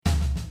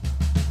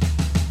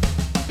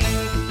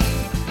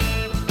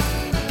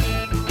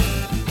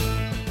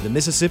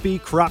Mississippi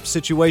Crop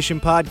Situation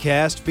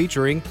Podcast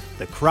featuring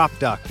the Crop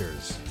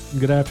Doctors.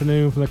 Good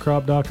afternoon from the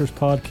Crop Doctors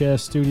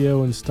Podcast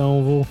studio in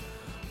Stoneville.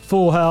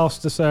 Full house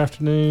this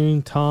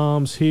afternoon.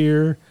 Tom's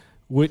here,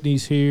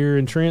 Whitney's here,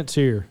 and Trent's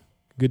here.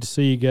 Good to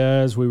see you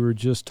guys. We were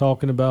just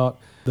talking about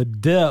the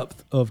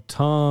depth of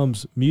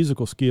Tom's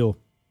musical skill.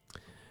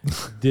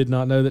 Did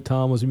not know that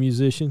Tom was a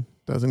musician.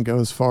 Doesn't go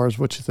as far as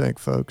what you think,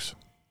 folks.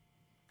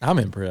 I'm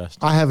impressed.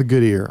 I have a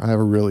good ear. I have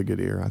a really good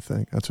ear, I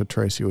think. That's what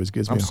Tracy always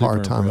gives me a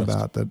hard time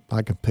about, that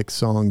I can pick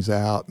songs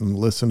out and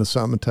listen to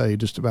something and tell you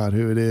just about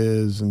who it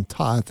is and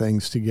tie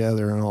things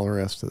together and all the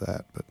rest of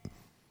that. But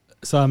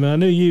So, I mean, I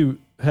knew you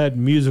had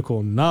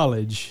musical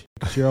knowledge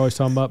because you're always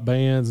talking about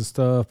bands and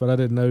stuff, but I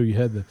didn't know you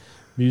had the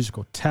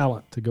musical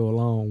talent to go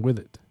along with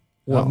it.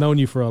 Well, I've known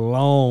you for a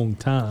long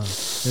time,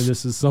 and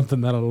this is something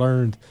that I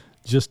learned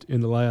just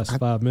in the last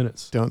 5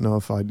 minutes. Don't know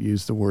if I'd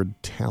use the word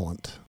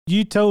talent.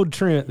 You told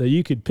Trent that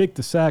you could pick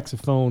the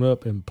saxophone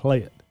up and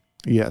play it.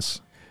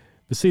 Yes.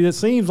 But see, that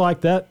seems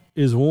like that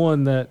is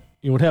one that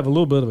would have a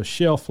little bit of a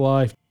shelf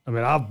life. I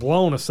mean, I've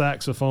blown a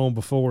saxophone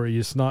before.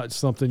 It's not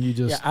something you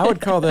just... Yeah, I would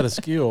call that a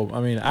skill.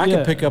 I mean, I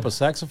can pick up a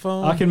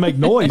saxophone. I can make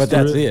noise, but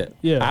that's it.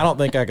 Yeah. I don't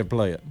think I could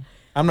play it.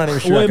 I'm not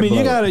even sure. Well, I mean,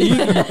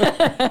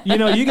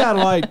 you gotta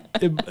like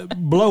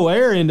blow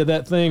air into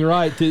that thing,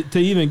 right, to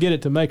even get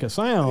it to make a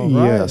sound,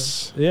 right?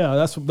 Yes. Yeah,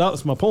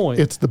 that's my point.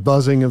 It's the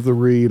buzzing of the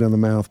reed on the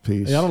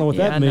mouthpiece. Yeah, I don't know what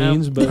that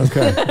means, but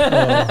okay.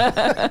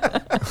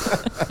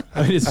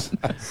 I mean, it's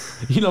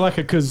like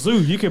a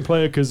kazoo. You can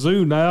play a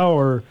kazoo now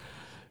or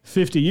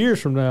 50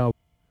 years from now.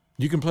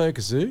 You can play a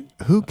kazoo?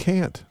 Who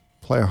can't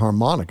play a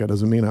harmonica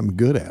doesn't mean I'm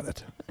good at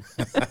it.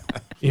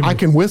 I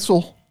can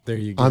whistle. There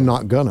you go. I'm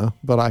not gonna,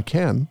 but I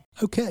can.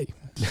 Okay.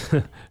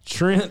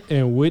 Trent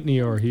and Whitney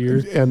are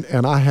here.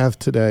 And I have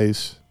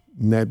today's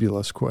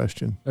nebulous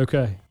question.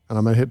 Okay. And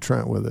I'm going to hit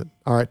Trent with it.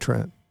 All right,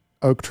 Trent.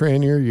 Oak tree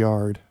in your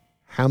yard.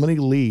 How many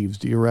leaves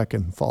do you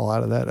reckon fall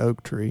out of that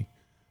oak tree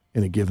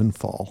in a given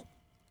fall?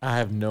 I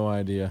have no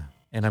idea.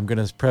 And I'm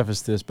going to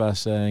preface this by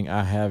saying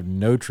I have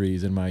no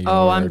trees in my yard.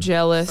 Oh, I'm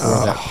jealous.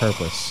 For that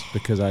purpose,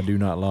 because I do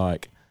not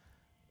like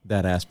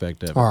that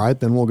aspect of it. All right,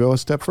 then we'll go a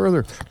step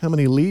further. How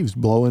many leaves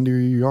blow into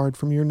your yard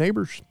from your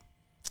neighbors?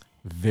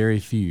 Very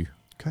few.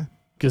 Okay.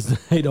 Because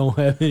they don't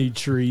have any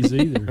trees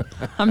either.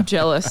 I'm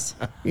jealous.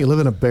 You live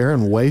in a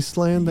barren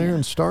wasteland there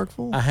in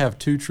Starkville? I have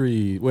 2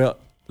 trees. Well,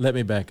 let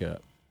me back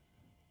up.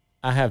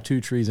 I have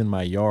 2 trees in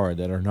my yard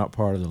that are not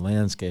part of the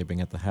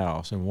landscaping at the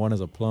house, and one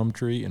is a plum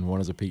tree and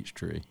one is a peach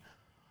tree.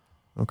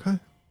 Okay.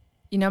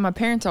 My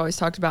parents always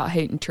talked about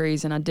hating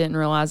trees, and I didn't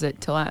realize it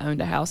till I owned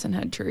a house and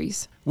had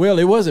trees. Well,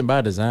 it wasn't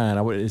by design.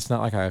 It's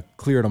not like I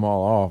cleared them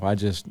all off. I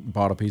just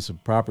bought a piece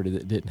of property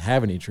that didn't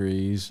have any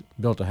trees,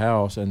 built a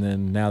house, and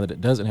then now that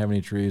it doesn't have any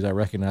trees, I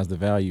recognize the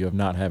value of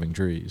not having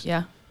trees.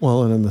 Yeah.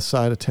 Well, and in the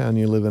side of town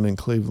you live in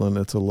Cleveland,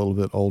 it's a little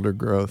bit older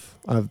growth.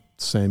 I have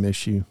the same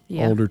issue.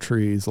 Yeah. Older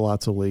trees,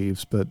 lots of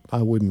leaves, but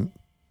I wouldn't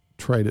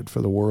trade it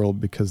for the world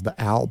because the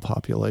owl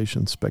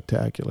population's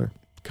spectacular.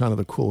 Kind of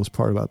the coolest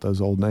part about those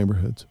old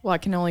neighborhoods. Well, I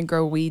can only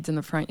grow weeds in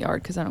the front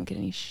yard because I don't get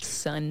any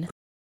sun.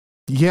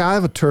 Yeah, I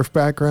have a turf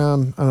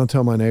background. I don't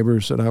tell my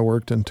neighbors that I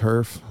worked in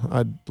turf.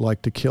 I'd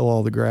like to kill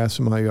all the grass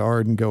in my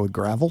yard and go with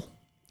gravel,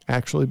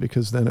 actually,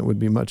 because then it would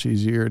be much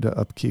easier to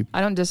upkeep.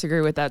 I don't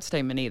disagree with that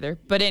statement either.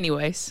 But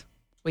anyways,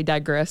 we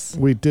digress.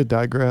 We did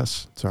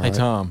digress. It's all right. Hey,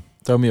 Tom,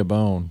 throw me a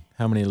bone.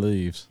 How many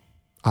leaves?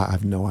 I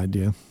have no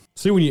idea.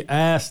 See, when you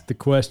ask the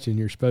question,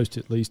 you're supposed to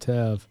at least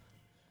have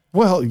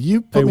Well,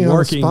 you put me on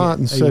the spot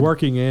and said,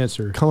 working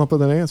answer. come up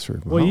with an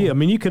answer. Well, yeah, I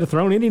mean, you could have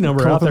thrown any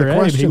number Come out up with there a at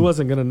him. He question.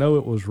 wasn't going to know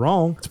it was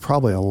wrong. It's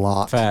probably a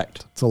lot.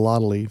 Fact. It's a lot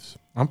of leaves.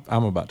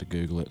 I'm about to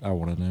Google it. I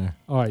want to know.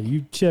 All right,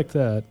 you check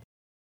that.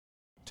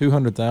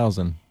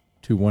 200,000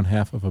 to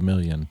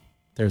 1/2,000,000.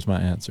 There's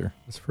my answer.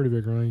 That's a pretty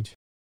big range.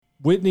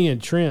 Whitney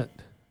and Trent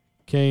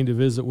came to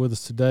visit with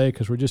us today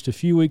because we're just a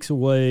few weeks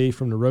away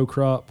from the row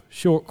crop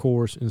short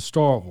course in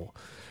Starkville.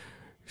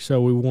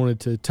 So we wanted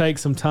to take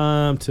some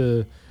time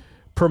to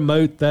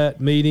promote that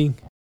meeting.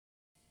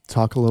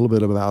 Talk a little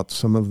bit about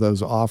some of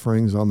those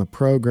offerings on the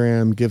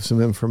program, give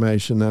some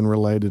information then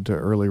related to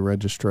early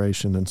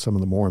registration and some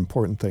of the more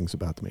important things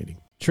about the meeting.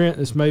 Trent,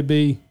 this may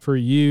be for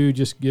you,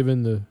 just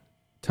given the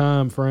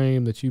time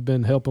frame that you've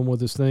been helping with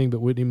this thing,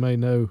 but Whitney may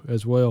know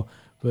as well.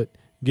 But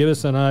give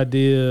us an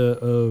idea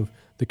of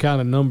the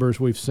kind of numbers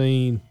we've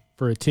seen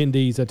for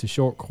attendees at the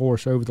short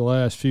course over the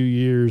last few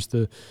years.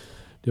 Did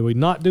we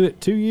not do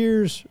it 2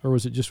 years, or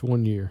was it just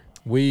 1 year?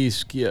 We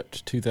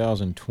skipped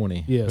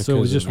 2020. Yeah, so it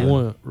was because just of the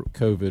one.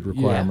 COVID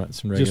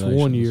requirements and Just regulations.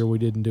 1 year we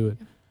didn't do it.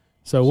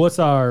 So what's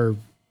our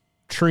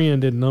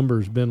trend in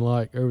numbers been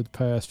like over the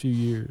past few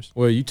years?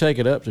 Well, you take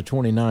it up to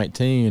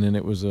 2019, and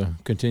it was a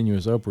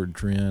continuous upward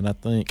trend. I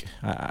think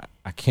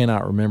I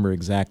cannot remember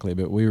exactly,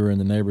 but we were in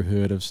the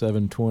neighborhood of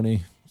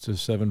 720 to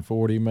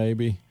 740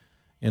 maybe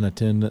in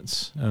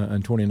attendance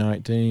in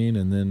 2019,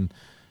 and then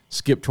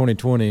skipped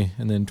 2020,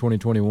 and then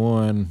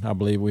 2021, I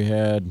believe we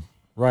had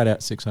right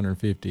at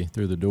 650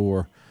 through the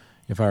door,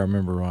 if I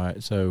remember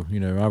right. So,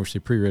 obviously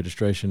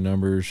pre-registration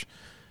numbers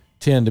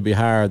tend to be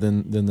higher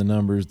than the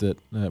numbers that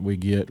we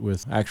get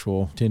with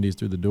actual attendees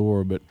through the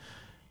door. But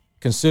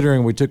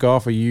considering we took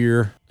off a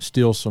year,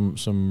 still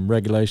some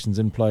regulations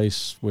in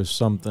place with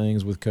some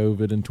things with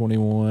COVID in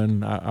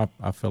 21,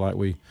 I feel like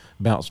we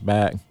bounced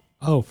back.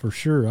 Oh, for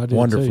sure. I did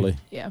wonderfully. Too.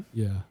 Yeah.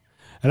 Yeah.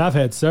 And I've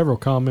had several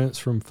comments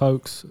from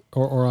folks,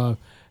 or I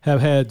have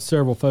had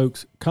several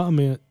folks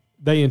comment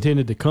they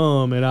intended to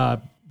come, and I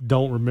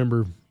don't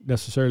remember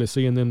necessarily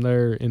seeing them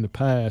there in the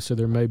past. So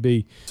there may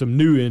be some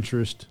new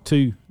interest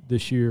too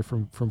this year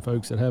from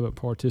folks that haven't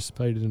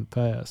participated in the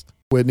past.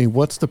 Whitney,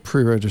 what's the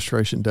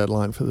pre-registration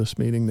deadline for this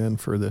meeting then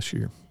for this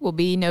year? Will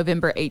be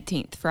November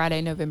 18th,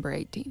 Friday, November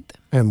 18th.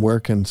 And where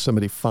can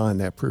somebody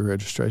find that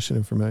pre-registration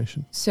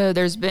information? So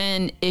there's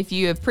been, if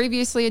you have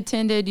previously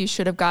attended, you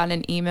should have gotten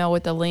an email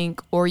with a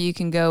link, or you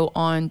can go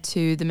on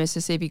to the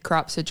Mississippi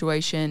Crop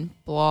Situation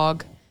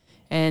blog.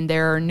 And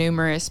there are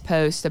numerous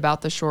posts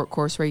about the short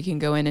course where you can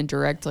go in and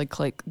directly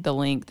click the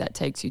link that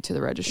takes you to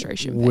the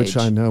registration page. Which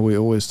I know we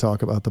always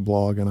talk about the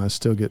blog, and I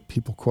still get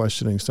people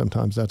questioning.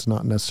 Sometimes that's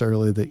not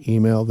necessarily the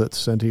email that's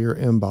sent to your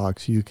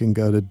inbox. You can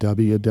go to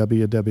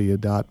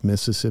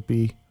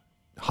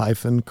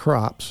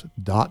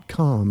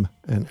www.mississippi-crops.com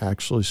and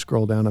actually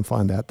scroll down and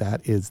find that.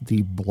 That is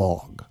the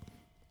blog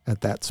at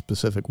that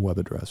specific web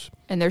address.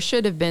 And there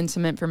should have been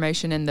some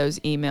information in those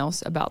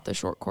emails about the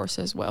short course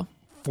as well.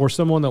 For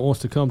someone that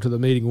wants to come to the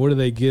meeting, what do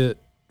they get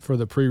for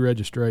the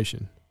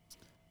pre-registration?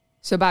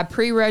 So by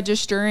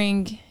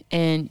pre-registering,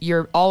 and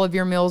all of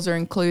your meals are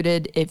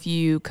included, if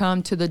you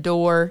come to the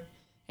door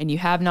and you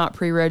have not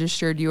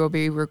pre-registered, you will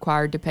be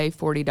required to pay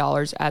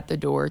 $40 at the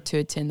door to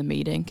attend the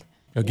meeting.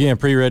 Again,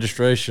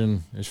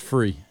 pre-registration is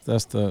free.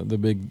 That's the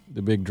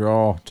big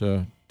draw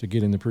to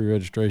getting the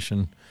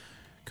pre-registration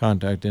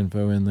contact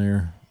info in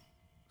there.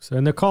 So,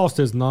 and the cost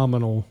is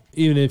nominal.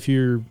 Even if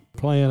you're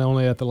planning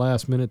only at the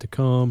last minute to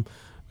come,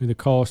 the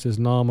cost is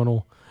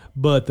nominal.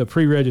 But the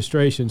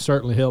pre-registration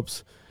certainly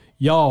helps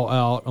y'all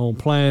out on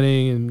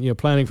planning and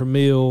planning for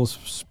meals,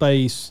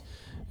 space,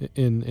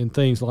 and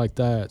things like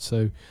that.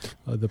 So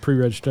the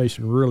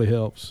pre-registration really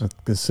helps. I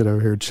can sit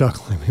over here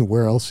chuckling. I mean,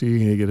 where else are you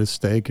going to get a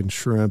steak and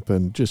shrimp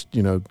and just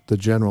the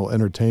general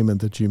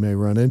entertainment that you may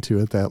run into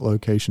at that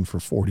location for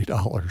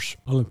 $40?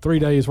 Well, and 3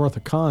 days worth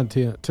of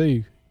content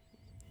too.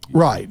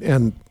 Right,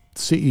 and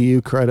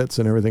CEU credits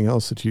and everything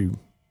else that you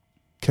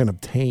can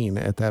obtain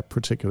at that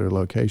particular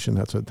location.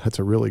 That's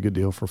a really good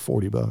deal for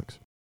 $40.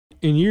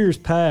 In years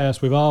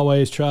past, we've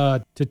always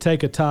tried to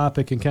take a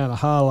topic and kind of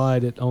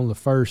highlight it on the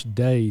first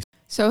day.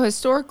 So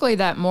historically,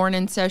 that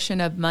morning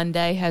session of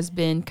Monday has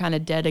been kind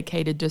of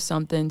dedicated to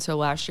something. So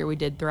last year we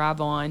did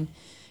Thrive On,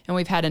 and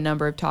we've had a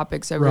number of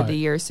topics over the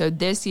year. So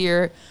this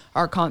year,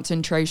 our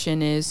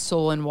concentration is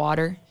soil and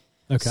water.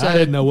 Okay, so, I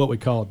didn't know what we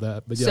called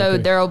that. But so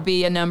there will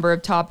be a number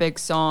of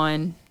topics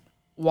on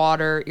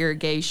water,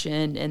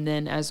 irrigation, and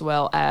then as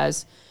well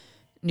as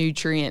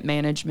nutrient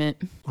management.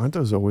 Aren't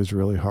those always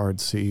really hard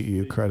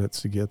CEU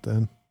credits to get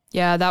then?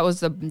 Yeah, that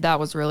was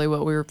really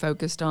what we were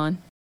focused on.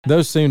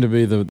 Those seem to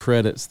be the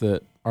credits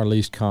that are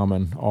least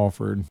common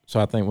offered. So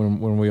I think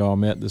when we all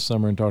met this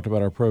summer and talked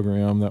about our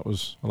program, that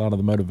was a lot of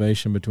the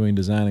motivation between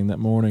designing that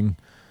morning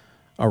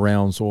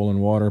around soil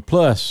and water.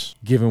 Plus,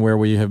 given where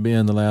we have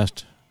been the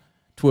last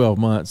 12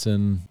 months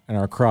and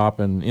our crop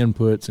and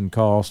inputs and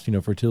costs,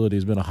 fertility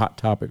has been a hot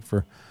topic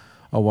for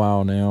a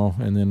while now.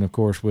 And then, of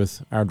course,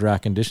 with our dry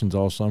conditions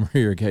all summer,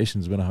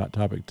 irrigation has been a hot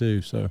topic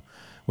too. So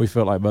we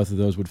felt like both of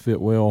those would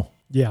fit well.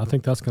 Yeah, I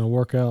think that's going to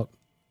work out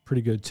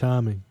pretty good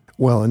timing.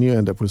 Well, and you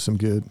end up with some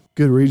good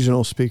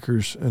regional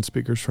speakers and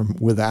speakers from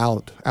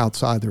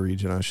outside the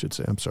region, I should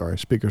say. I'm sorry,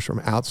 speakers from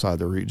outside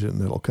the region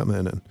that'll come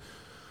in and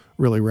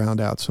really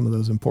round out some of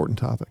those important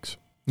topics.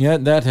 Yeah,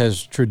 that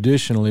has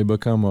traditionally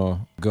become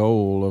a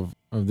goal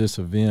of this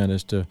event,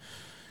 is to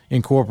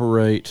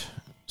incorporate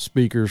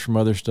speakers from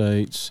other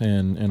states,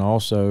 and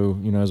also,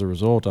 as a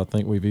result, I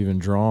think we've even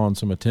drawn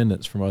some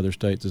attendance from other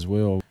states as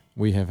well.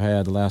 We have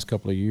had the last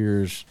couple of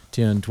years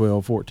 10,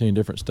 12, 14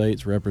 different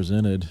states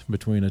represented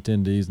between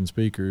attendees and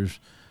speakers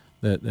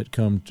that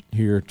come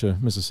here to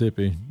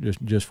Mississippi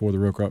just for the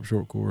row crop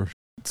short course.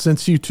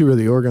 Since you two are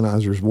the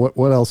organizers, what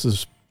else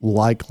is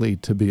likely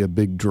to be a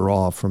big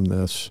draw from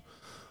this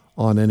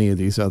on any of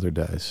these other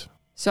days?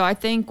 So I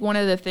think one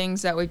of the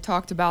things that we've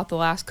talked about the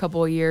last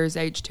couple of years,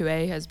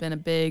 H2A has been a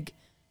big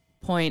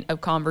point of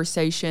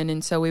conversation.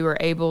 And so we were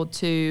able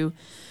to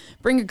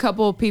bring a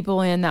couple of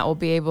people in that will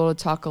be able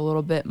to talk a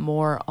little bit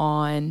more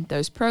on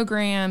those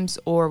programs,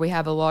 or we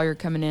have a lawyer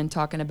coming in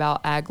talking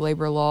about ag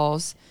labor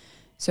laws.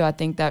 So I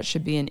think that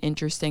should be an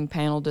interesting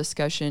panel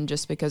discussion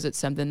just because it's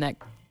something that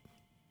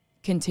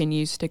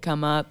continues to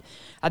come up.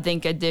 I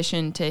think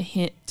addition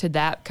to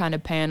that kind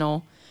of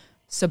panel,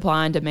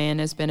 supply and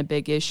demand has been a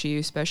big issue,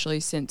 especially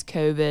since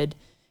COVID.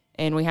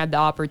 And we had the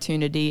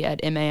opportunity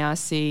at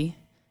MAIC.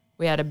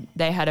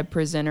 They had a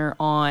presenter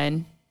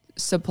on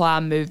supply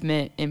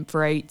movement and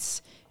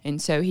freights. And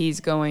so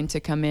he's going to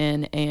come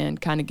in and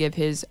kind of give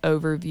his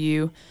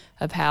overview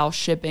of how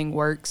shipping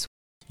works.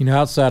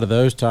 Outside of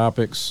those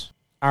topics,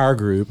 our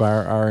group,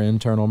 our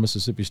internal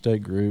Mississippi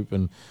State group,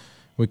 and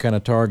we kind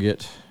of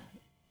target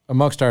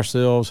amongst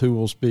ourselves who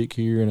will speak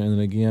here, and then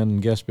again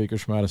guest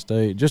speakers from out of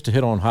state, just to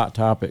hit on hot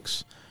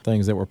topics,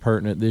 things that were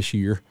pertinent this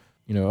year.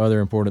 Other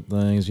important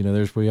things.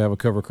 We have a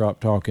cover crop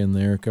talk in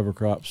there. Cover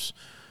crops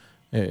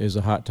is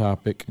a hot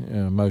topic.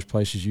 Most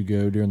places you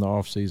go during the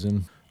off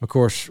season. Of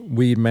course,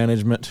 weed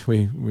management,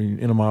 we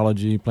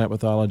entomology, plant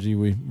pathology.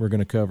 We're going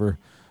to cover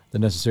the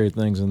necessary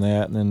things in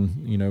that, and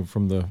then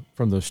from the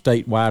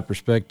statewide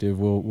perspective,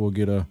 we'll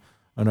get an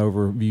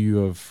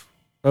overview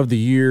of the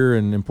year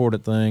and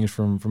important things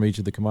from each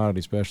of the commodity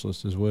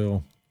specialists as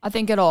well. I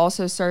think it'll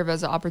also serve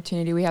as an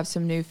opportunity. We have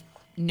some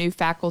new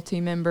faculty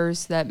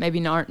members that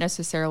maybe aren't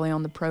necessarily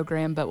on the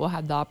program, but will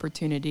have the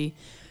opportunity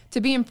to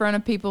be in front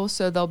of people,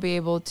 so they'll be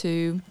able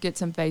to get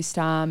some face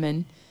time,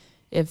 and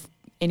if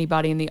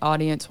anybody in the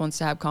audience wants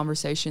to have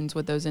conversations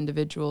with those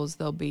individuals,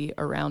 they'll be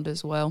around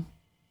as well.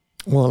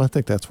 Well, and I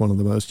think that's one of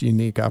the most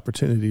unique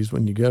opportunities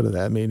when you go to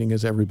that meeting,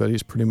 is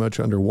everybody's pretty much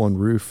under one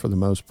roof for the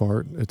most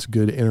part. It's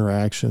good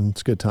interaction.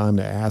 It's a good time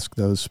to ask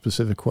those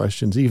specific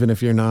questions, even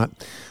if you're not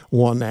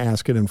wanting to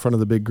ask it in front of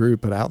the big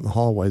group, but out in the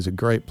hallway is a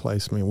great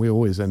place. I mean, we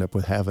always end up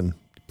with having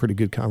pretty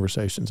good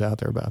conversations out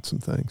there about some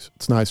things.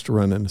 It's nice to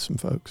run into some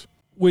folks.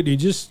 Whitney,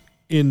 just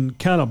in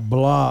kind of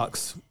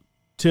blocks,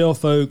 tell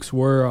folks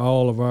where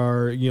all of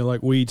our,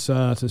 like weed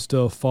science and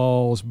stuff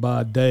falls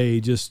by day,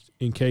 just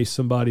in case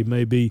somebody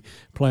may be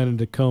planning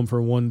to come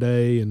for one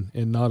day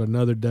and not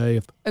another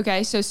day.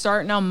 Okay, so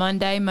starting on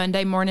Monday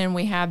morning,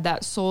 we have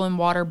that soil and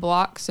water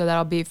block, so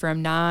that'll be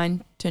from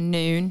 9 to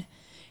noon.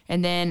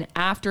 And then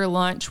after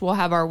lunch, we'll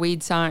have our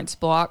weed science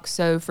block,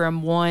 so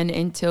from 1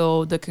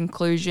 until the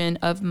conclusion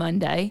of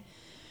Monday.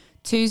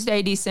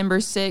 Tuesday, December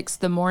 6th,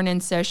 the morning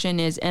session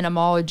is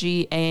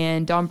entomology,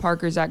 and Don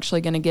Parker's actually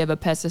going to give a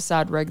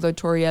pesticide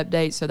regulatory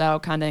update, so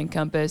that'll kind of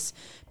encompass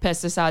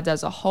pesticides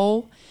as a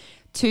whole.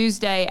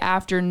 Tuesday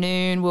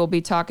afternoon, we'll be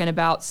talking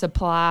about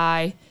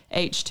supply,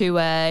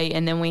 H2A,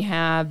 and then we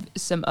have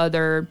some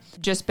other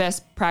just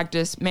best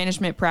practice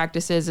management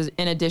practices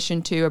in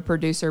addition to a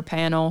producer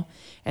panel.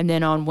 And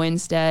then on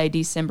Wednesday,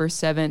 December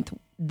 7th,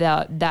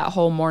 that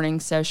whole morning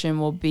session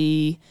will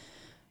be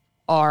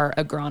our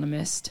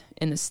agronomist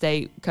in the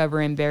state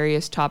covering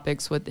various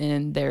topics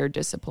within their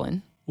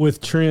discipline.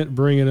 With Trent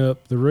bringing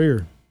up the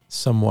rear.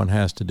 Someone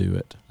has to do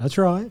it. That's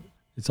right.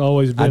 It's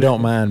always been. I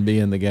don't mind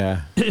being the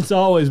guy. It's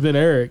always been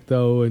Eric,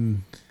 though,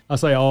 and I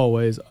say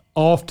always.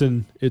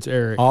 Often it's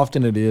Eric.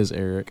 Often it is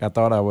Eric. I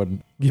thought I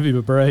would give him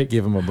a break.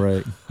 Give him a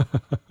break.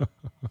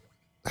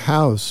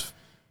 How's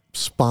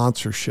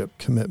sponsorship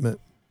commitment?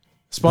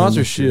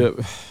 Sponsorship,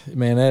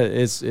 man,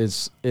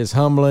 it's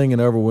humbling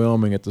and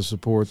overwhelming at the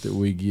support that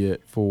we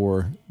get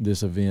for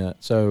this event.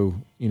 So,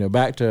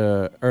 back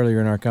to earlier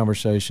in our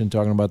conversation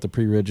talking about the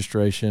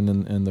pre-registration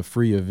and the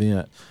free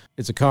event.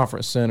 It's a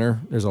conference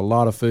center. There's a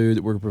lot of food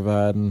that we're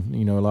providing,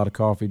 a lot of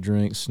coffee,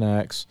 drinks,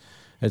 snacks,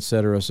 et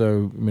cetera.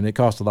 So, it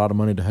costs a lot of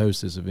money to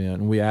host this event,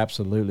 and we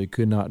absolutely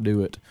could not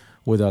do it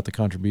without the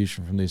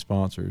contribution from these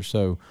sponsors.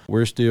 So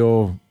we're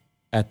still,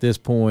 at this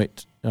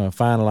point,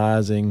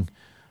 finalizing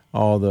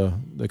all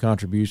the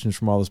contributions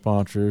from all the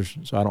sponsors.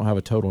 So I don't have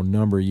a total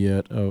number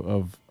yet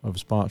of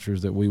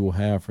sponsors that we will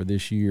have for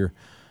this year,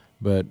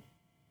 but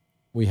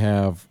we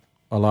have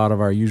a lot of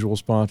our usual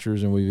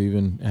sponsors, and we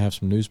even have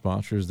some new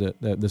sponsors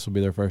that this will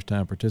be their first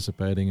time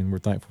participating, and we're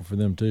thankful for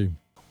them too.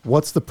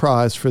 What's the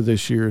prize for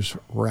this year's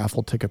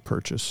raffle ticket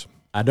purchase?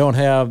 I don't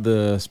have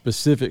the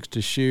specifics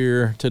to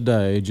share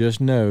today.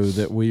 Just know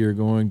that we are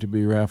going to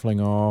be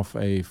raffling off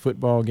a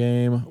football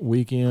game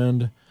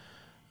weekend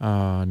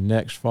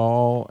next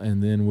fall,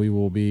 and then we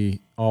will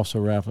be also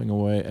raffling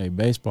away a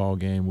baseball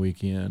game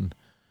weekend.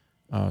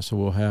 So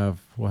we'll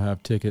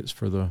have tickets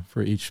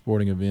for each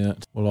sporting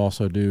event. We'll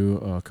also do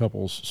a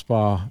couples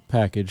spa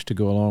package to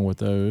go along with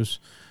those,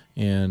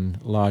 and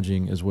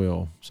lodging as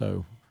well.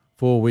 So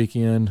full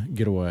weekend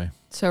getaway.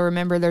 So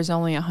remember, there's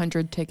only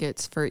 100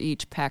 tickets for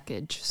each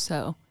package.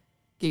 So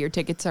get your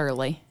tickets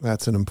early.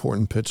 That's an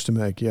important pitch to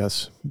make.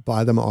 Yes,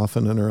 buy them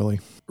often and early.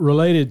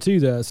 Related to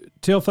that,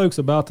 tell folks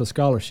about the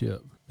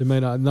scholarship. They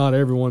may not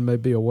everyone may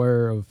be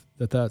aware of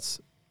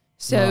that's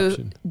so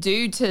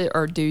due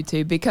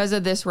to because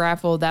of this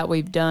raffle that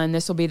we've done,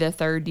 this will be the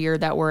third year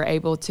that we're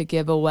able to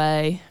give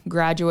away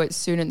graduate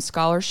student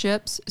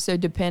scholarships. So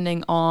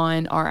depending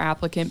on our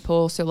applicant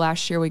pool, so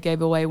last year we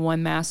gave away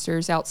one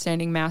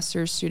outstanding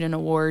master's student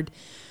award.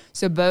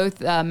 So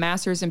both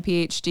masters and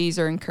PhDs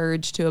are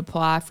encouraged to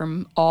apply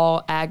from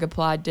all ag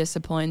applied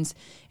disciplines.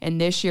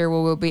 And this year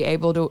we will be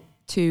able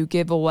to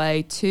give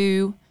away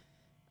 2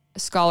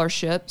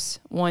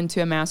 scholarships, one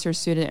to a master's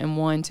student and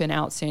one to an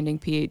outstanding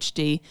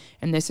PhD.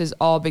 And this is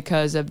all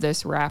because of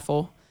this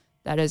raffle.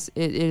 It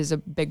is a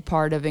big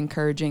part of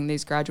encouraging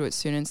these graduate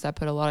students that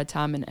put a lot of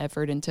time and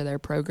effort into their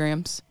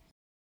programs.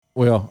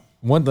 Well,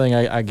 one thing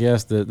I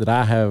guess that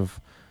I have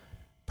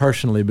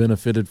personally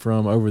benefited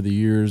from over the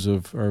years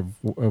of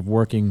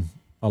working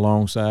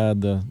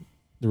alongside the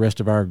rest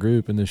of our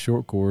group in this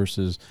short course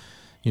is,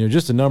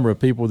 just the number of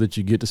people that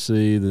you get to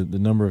see, the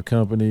number of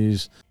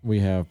companies.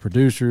 We have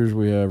producers,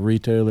 we have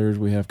retailers,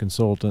 we have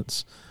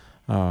consultants,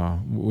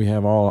 we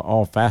have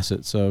all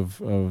facets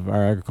of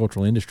our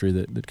agricultural industry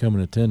that come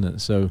in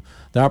attendance. So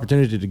the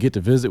opportunity to get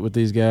to visit with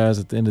these guys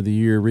at the end of the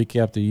year,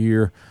 recap the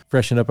year,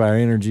 freshen up our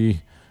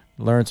energy,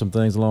 learn some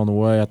things along the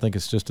way, I think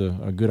it's just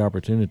a good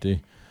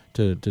opportunity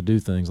to do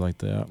things like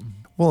that.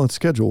 Well, and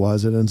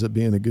schedule-wise, it ends up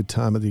being a good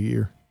time of the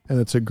year. And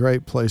it's a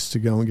great place to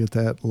go and get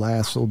that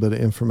last little bit of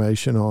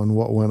information on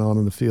what went on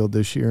in the field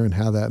this year and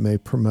how that may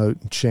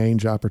promote and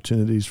change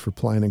opportunities for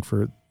planning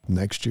for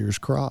next year's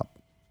crop.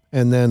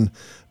 And then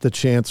the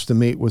chance to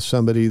meet with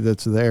somebody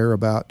that's there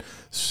about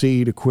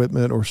seed,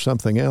 equipment, or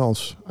something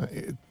else.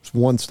 It's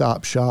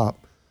one-stop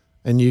shop,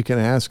 and you can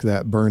ask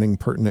that burning,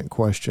 pertinent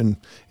question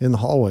in the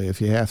hallway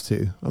if you have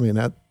to. I mean,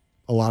 that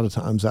a lot of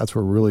times that's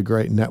where really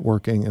great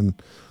networking and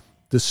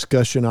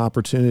discussion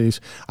opportunities.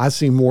 I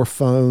see more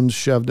phones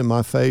shoved in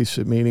my face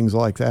at meetings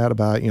like that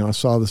about, I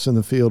saw this in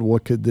the field.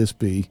 What could this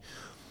be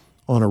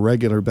on a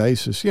regular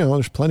basis?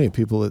 There's plenty of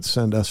people that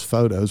send us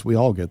photos. We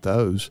all get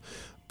those.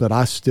 But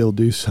I still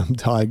do some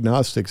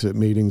diagnostics at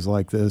meetings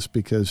like this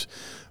because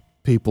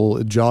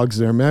it jogs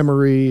their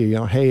memory.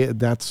 Hey,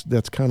 that's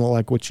kind of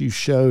like what you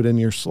showed in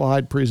your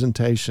slide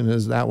presentation.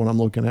 Is that what I'm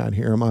looking at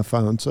here on my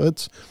phone? So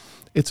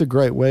it's a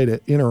great way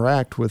to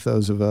interact with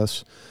those of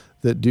us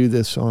that do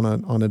this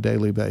on a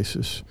daily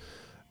basis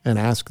and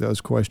ask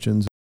those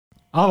questions.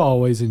 I've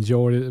always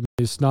enjoyed it.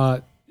 It's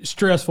not a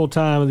stressful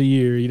time of the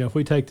year. If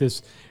we take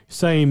this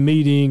same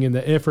meeting and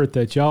the effort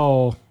that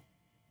y'all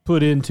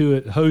put into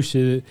it,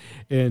 hosted it,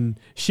 and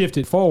shift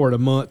it forward a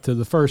month to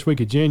the first week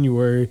of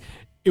January,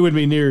 it would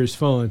be near as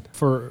fun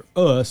for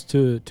us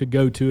to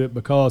go to it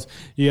because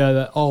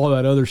all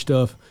that other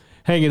stuff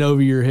hanging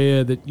over your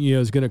head that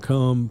is going to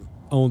come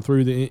on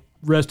through the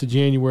rest of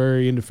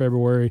January into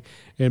February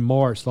and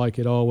March like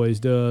it always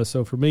does.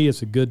 So for me,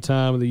 it's a good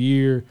time of the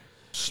year,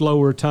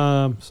 slower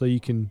time, so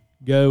you can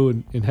go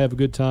and have a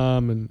good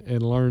time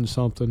and learn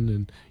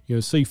something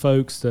and see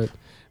folks that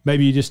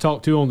maybe you just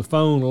talk to on the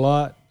phone a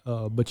lot,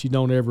 but you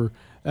don't ever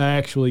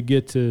actually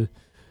get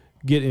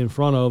in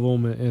front of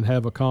them and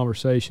have a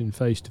conversation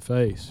face to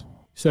face.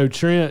 So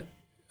Trent,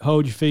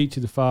 hold your feet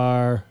to the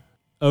fire,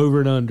 over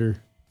and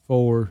under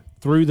for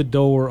Through the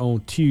Door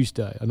on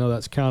Tuesday. I know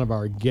that's kind of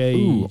our gauge.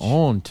 Ooh,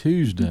 on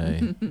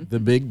Tuesday, the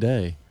big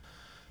day.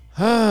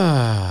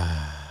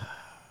 I'm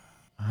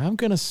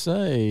going to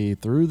say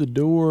Through the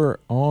Door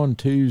on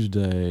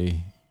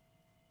Tuesday,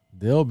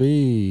 there'll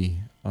be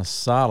a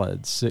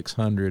solid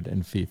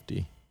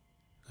 650.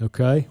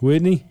 Okay.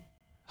 Whitney,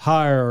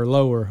 higher or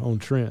lower on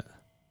Trent?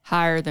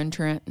 Higher than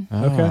Trent.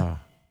 Okay.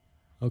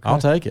 I'll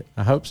take it.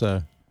 I hope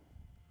so.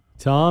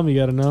 Tom, you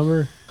got a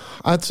number?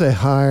 I'd say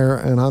higher,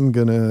 and I'm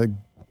gonna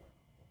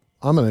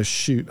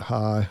shoot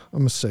high. I'm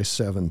gonna say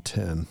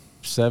 710.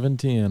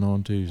 710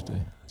 on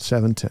Tuesday.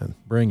 710.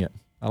 Bring it.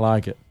 I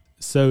like it.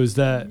 So is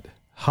that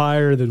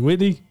higher than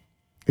Whitney?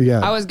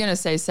 Yeah. I was going to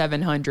say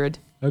 700.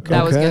 Okay.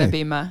 That was going to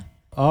be my...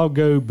 I'll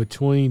go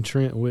between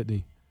Trent and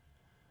Whitney.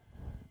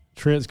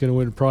 Trent's going to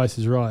win the Price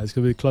is Right. It's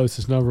going to be the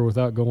closest number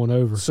without going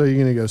over. So you're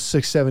going to go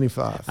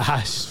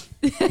 675.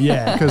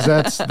 Yeah. Because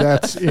that's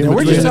Now,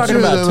 we're just talking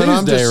about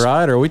Tuesday,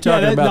 right? Or are we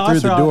talking about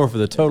Through the Door for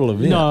the total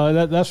event?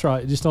 No, that's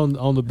right. Just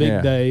on the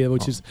big day,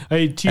 which is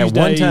Tuesday. At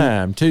one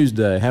time,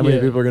 Tuesday, how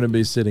many people are going to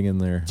be sitting in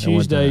there?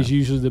 Tuesday is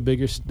usually the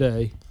biggest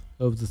day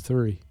of the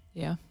three.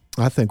 Yeah.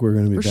 I think we're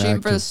going to be We're back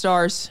shooting for the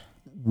stars.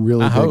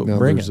 Really big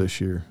numbers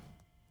this year.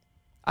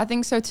 I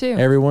think so too.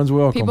 Everyone's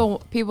welcome.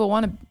 People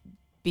want to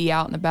be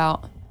out and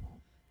about.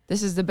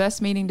 This is the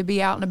best meeting to be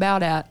out and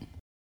about at.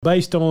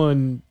 Based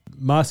on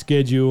my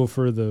schedule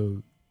for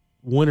the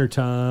winter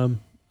time,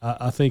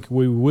 I think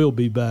we will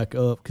be back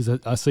up because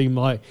I seem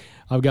like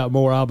I've got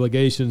more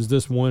obligations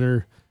this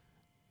winter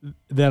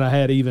than I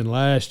had even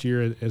last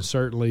year, and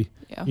certainly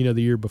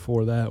the year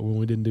before that when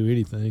we didn't do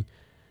anything.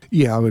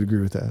 Yeah, I would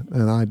agree with that.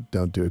 And I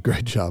don't do a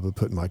great job of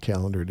putting my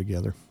calendar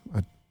together.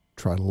 I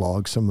try to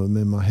log some of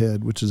them in my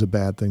head, which is a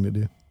bad thing to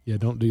do. Yeah,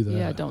 don't do that.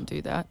 Yeah, don't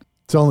do that.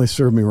 It's only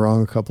served me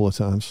wrong a couple of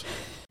times.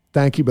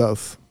 Thank you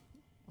both.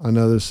 I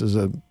know this is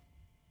a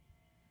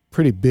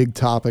pretty big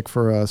topic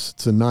for us.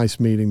 It's a nice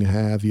meeting to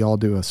have. Y'all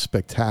do a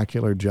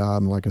spectacular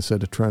job. And like I said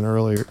to Trent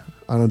earlier,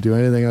 I don't do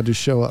anything. I just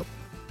show up.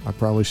 I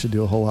probably should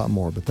do a whole lot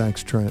more. But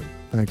thanks, Trent.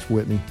 Thanks,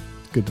 Whitney.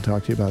 Good to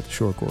talk to you about the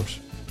short course.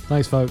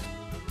 Thanks, folks.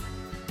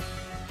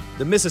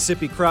 The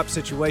Mississippi Crop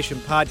Situation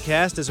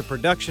Podcast is a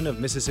production of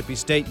Mississippi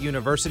State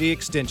University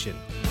Extension.